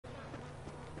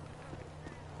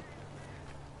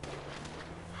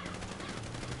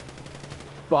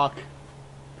Fuck.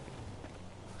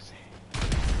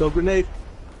 Go grenade.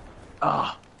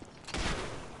 Ah.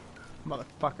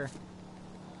 Motherfucker.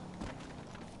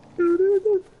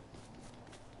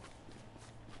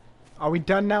 Are we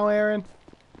done now, Aaron?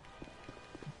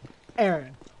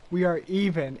 Aaron, we are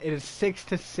even. It is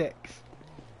 6-6.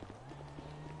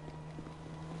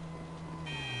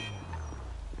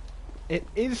 It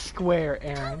is square,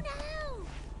 Aaron.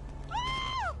 Oh,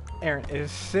 no. Aaron, it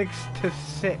is 6-6. You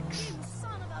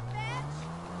son of a bitch.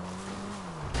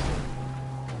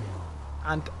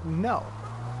 And no.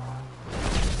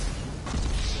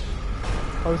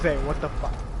 Jose, what the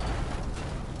fuck?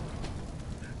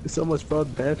 It's so much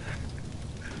fun, man.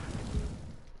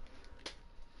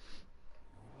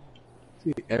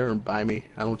 See Aaron by me.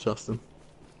 I don't trust him.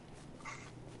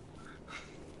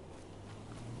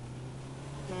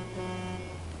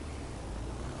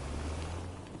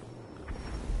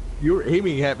 You were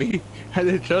aiming at me. I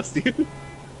didn't trust you.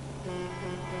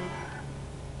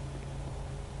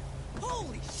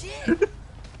 Holy shit!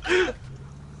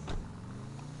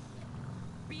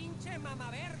 Pinche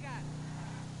mama verga!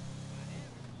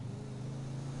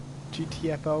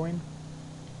 GTFOing?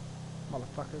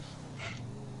 Motherfuckers.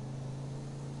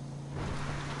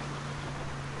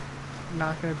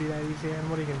 Not gonna be that easy, Aaron.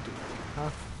 What are you gonna do? Huh?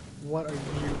 What are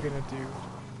you gonna do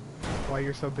while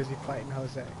you're so busy fighting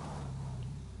Jose?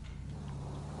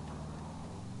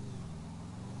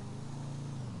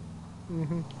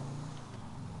 Mm-hmm.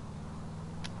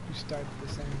 You started the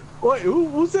same. Wait,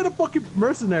 who's that a fucking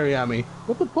mercenary on me?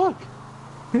 What the fuck?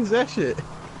 Who's that shit?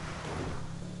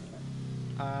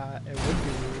 It would be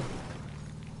you.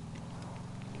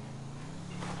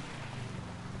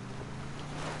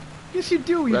 Yes, you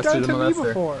do. You've done it to me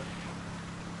before.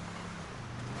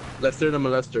 Lester the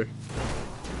molester.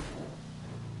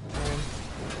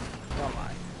 Don't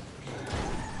lie.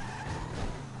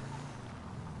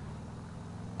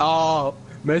 Oh,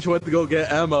 Mitch went to go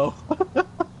get ammo.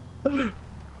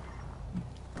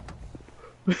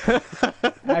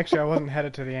 Actually, I wasn't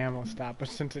headed to the ammo stop, but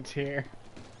since it's here.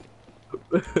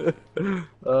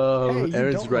 Oh, Hey, you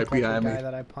Aaron's don't right look like behind the me. guy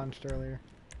that I punched earlier.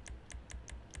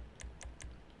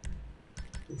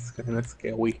 It's kind of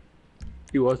scary.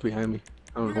 He was behind me.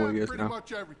 I don't know where he is pretty now.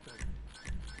 much everything.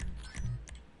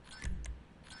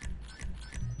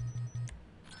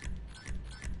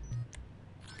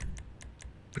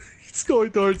 He's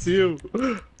going towards you.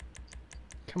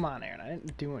 Come on, Aaron. I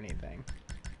didn't do anything.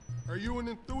 Are you an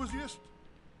enthusiast?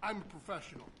 I'm a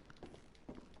professional.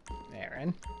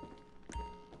 Aaron.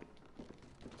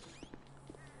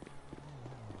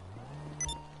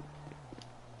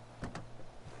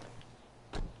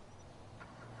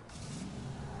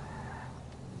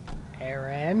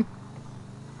 Aaron.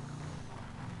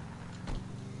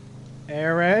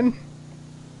 Aaron.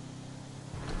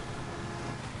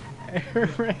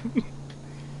 Aaron.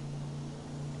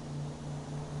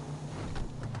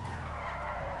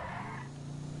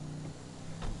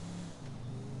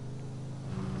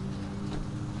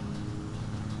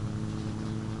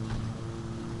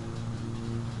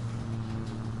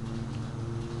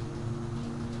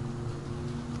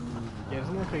 Yeah, it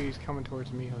doesn't look like he's coming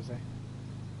towards me, Jose.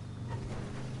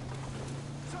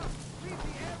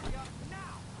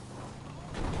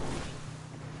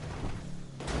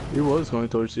 He was going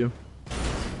towards you.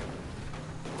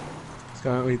 He's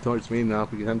going towards me now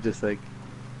because I'm just like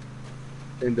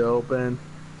in the open.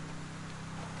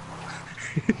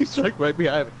 He's like right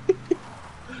behind me.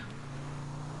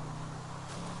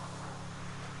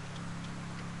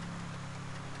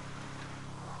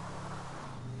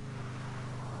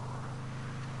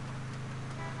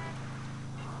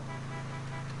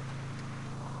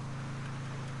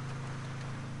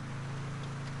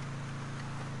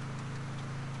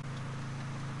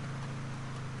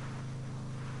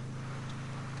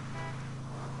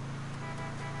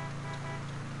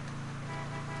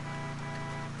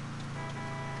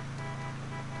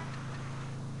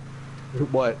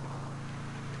 What?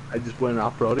 I just went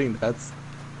off-roading, that's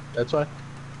why?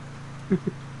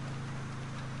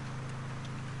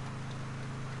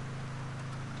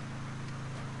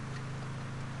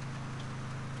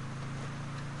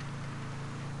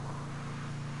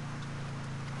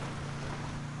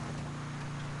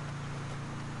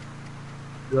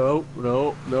 No,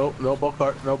 no ball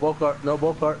cart, no ball cart, no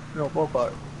ball cart, no ball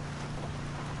cart.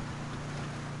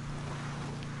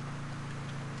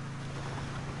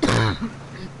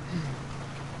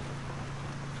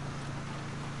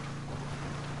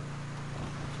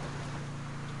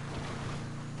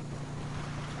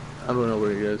 I don't know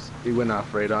where he is. He went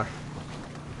off radar.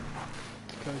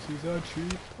 Because he's a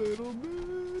cheap little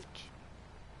bitch.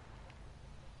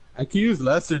 I can use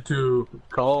Lester to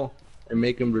call and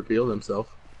make him reveal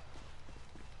himself.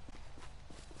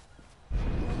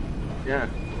 Yeah,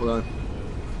 hold on.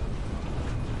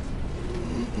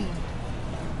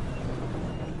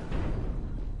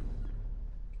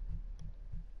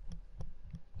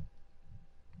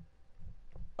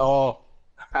 Oh,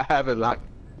 I have it locked.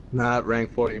 Not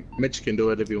rank 40. Mitch can do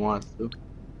it if he wants to.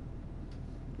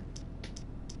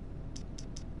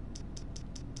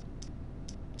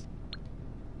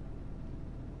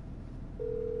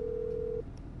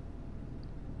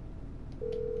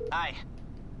 Hi.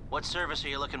 What service are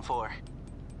you looking for?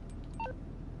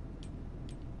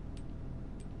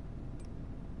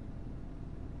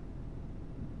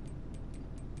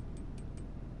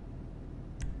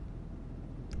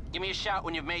 Give me a shout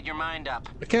when you've made your mind up.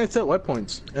 I can't set white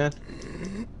points. Eh.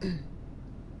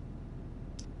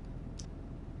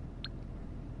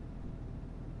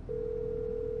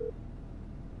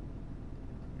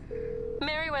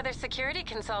 Merriweather Security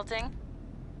Consulting.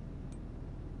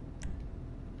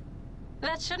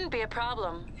 That shouldn't be a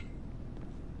problem.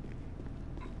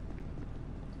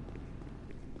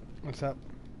 What's up?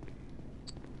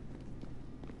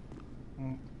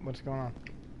 What's going on?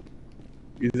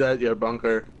 He's at your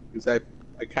bunker. Because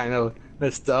I kind of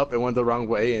messed up and went the wrong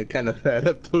way and kind of led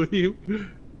up to you.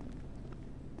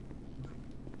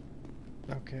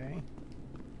 Okay.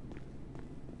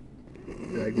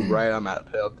 Like right on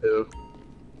that tail too.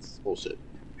 It's bullshit.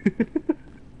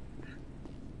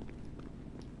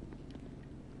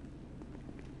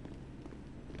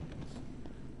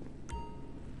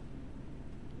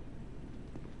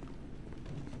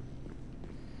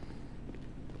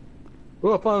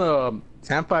 We're up on a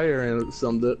campfire and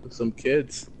some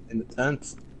kids in the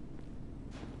tents.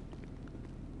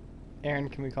 Aaron,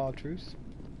 can we call a truce?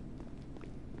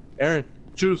 Aaron,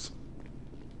 choose.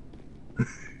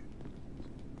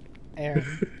 Aaron.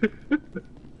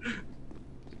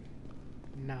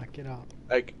 Knock it off.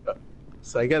 Like,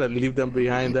 so I gotta leave them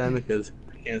behind then because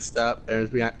I can't stop. Aaron's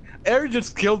behind. Aaron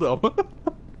just killed them.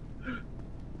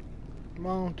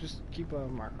 Well, just keep a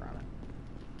marker on it.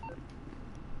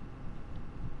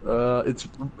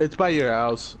 It's by your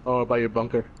house or by your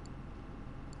bunker.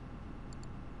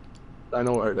 I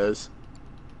know where it is.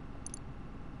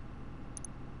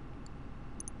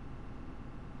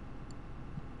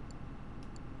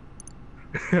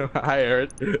 Hi, Aaron.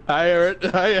 Hi, Aaron.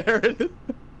 Hi, Aaron.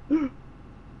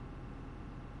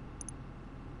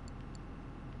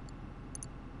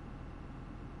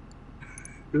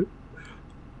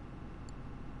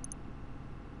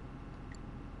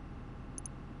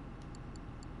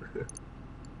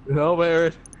 No,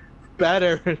 Aaron. Bad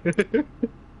Aaron.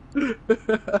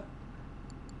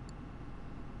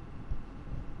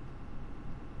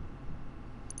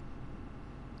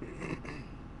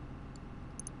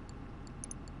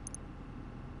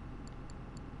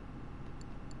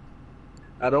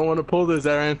 I don't want to pull this,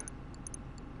 Aaron.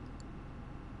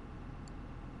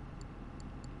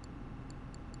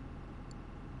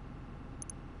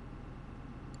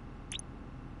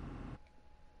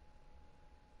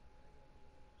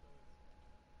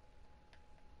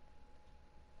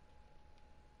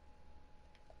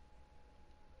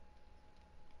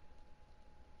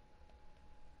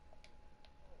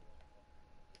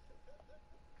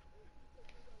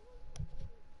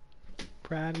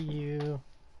 Proud of you.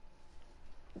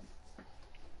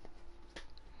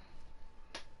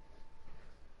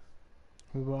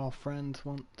 We were all friends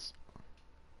once.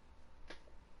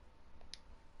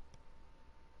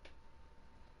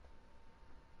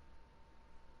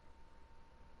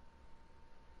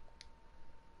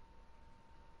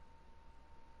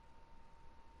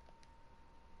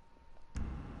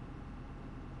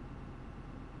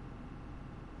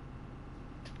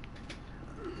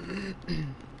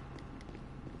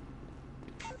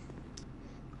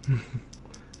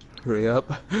 Hurry up.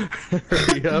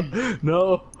 Hurry up.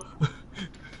 No.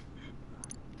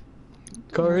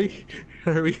 Corey,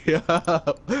 hurry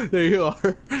up. There you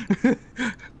are.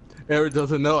 Aaron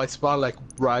doesn't know I spawned like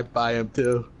right by him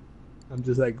too. I'm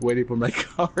just like waiting for my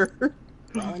car.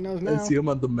 All I know is I now. see him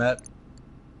on the map.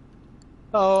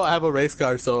 Oh, I have a race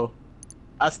car, so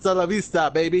hasta la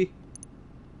vista, baby.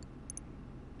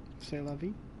 Say la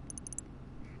vie.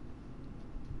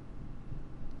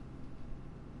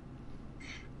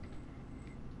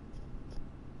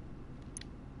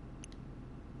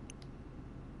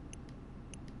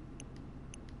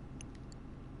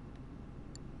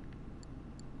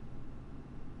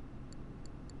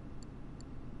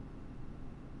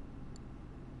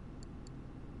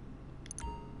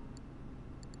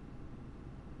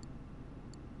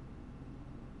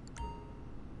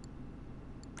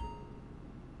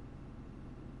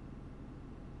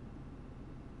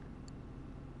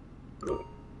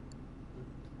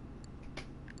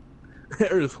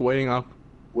 They're just waiting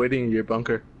in your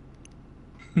bunker.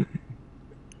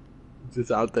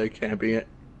 Just out there camping it.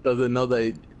 Doesn't know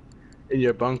that in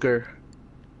your bunker,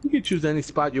 you can choose any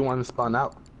spot you want to spawn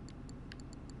out.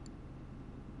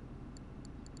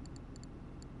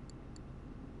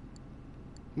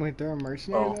 Wait, there are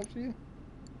mercenaries Oh. after you?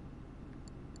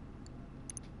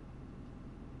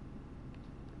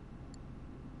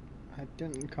 I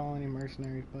didn't call any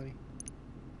mercenaries, buddy.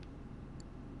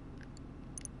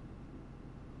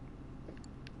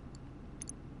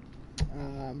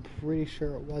 I'm pretty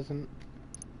sure it wasn't.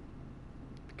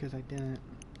 Because I didn't.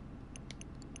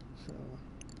 So...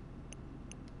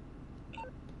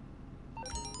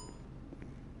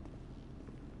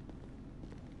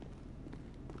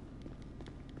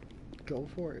 Go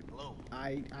for it. Hello.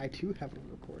 I too have a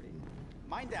recording.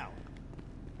 Mind out.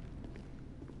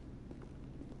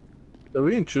 Are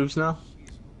we in troops now?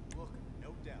 She's looking,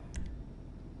 no doubt.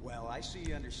 Well, I see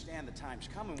you understand the time's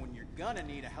coming when you're gonna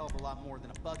need a hell of a lot more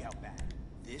than a bug out bag.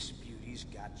 This beauty's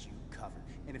got you covered.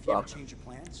 And if you ever change your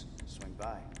plans, swing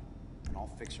by. And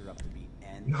I'll fix her up to be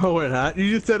end. No, we're not. You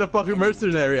just said a fucking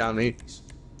mercenary on me.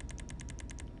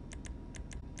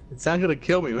 It's not gonna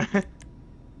kill me, man.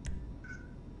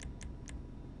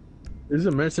 There's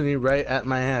a mercenary right at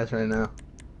my ass right now.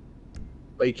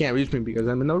 But you can't reach me because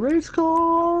I'm in a race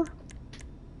car.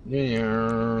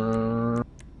 Yeah.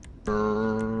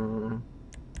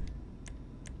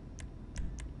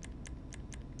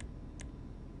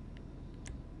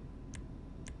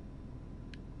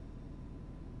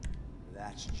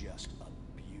 That's just a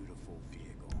beautiful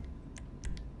vehicle.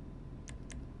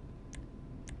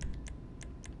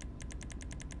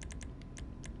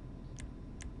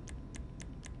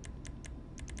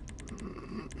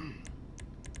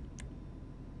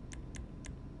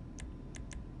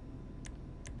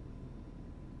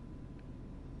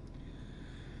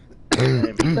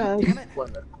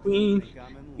 When the queen Think I'm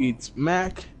in love. eats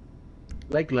Mac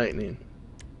like lightning.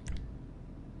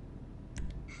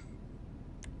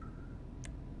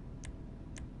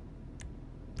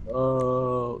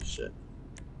 Oh shit.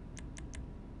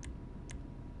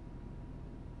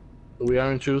 We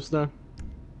are in truce now?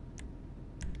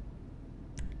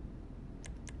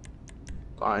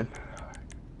 Fine.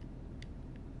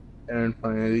 Aaron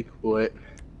finally quit.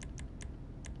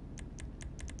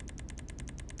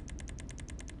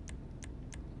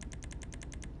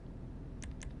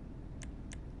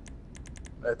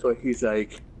 That's why he's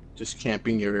like just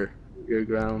camping your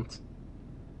grounds.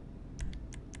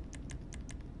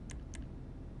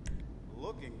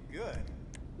 Looking good.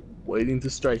 Waiting to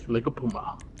strike like a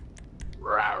puma.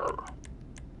 Rawr.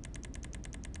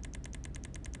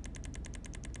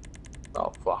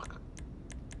 Oh fuck.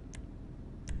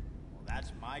 Well,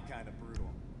 that's my kind of brutal.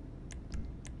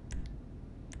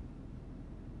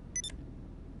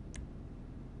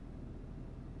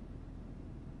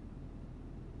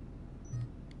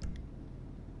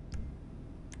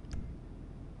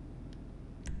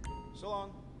 So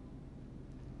long.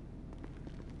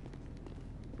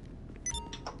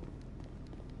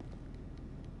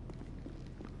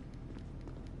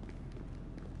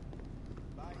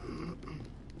 Bye.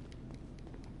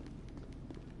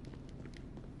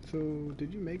 So,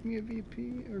 did you make me a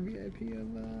VP or VIP of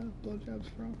blowjobs,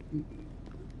 bro?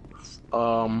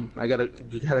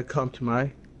 You gotta come to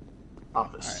my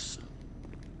office.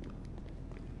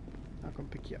 I'll come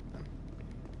pick you up then.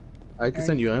 I can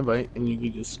send you an invite and you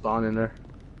can just spawn in there.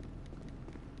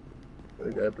 But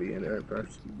I gotta be in there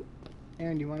first.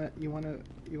 Aaron, you wanna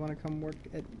come work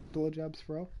at Blowjobs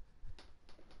Bro?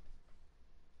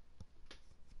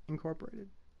 Incorporated.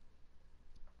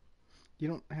 You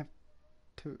don't have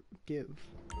to give.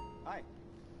 Hi.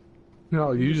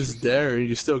 No, you just there and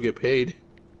you still get paid.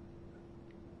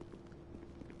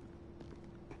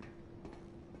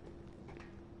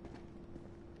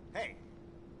 Hey.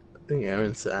 I think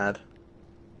Aaron's sad.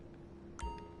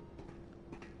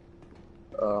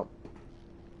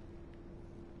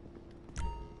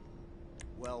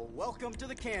 Well, welcome to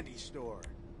the candy store.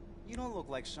 You don't look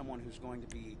like someone who's going to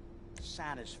be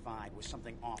satisfied with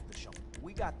something off the shelf.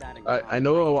 We got that in I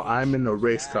know I'm in a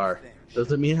race car.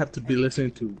 Doesn't mean I have to be listening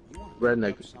to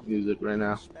redneck music right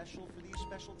now. Special for these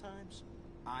special times?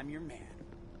 I'm your man.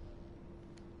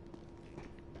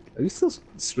 Are you still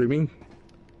streaming?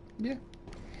 Yeah.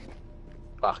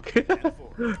 Fuck.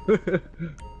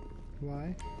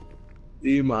 Why?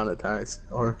 Demonetized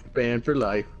or banned for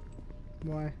life.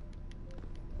 Why?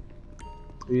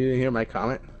 You didn't hear my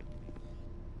comment?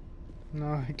 No,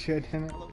 I didn't. Hello.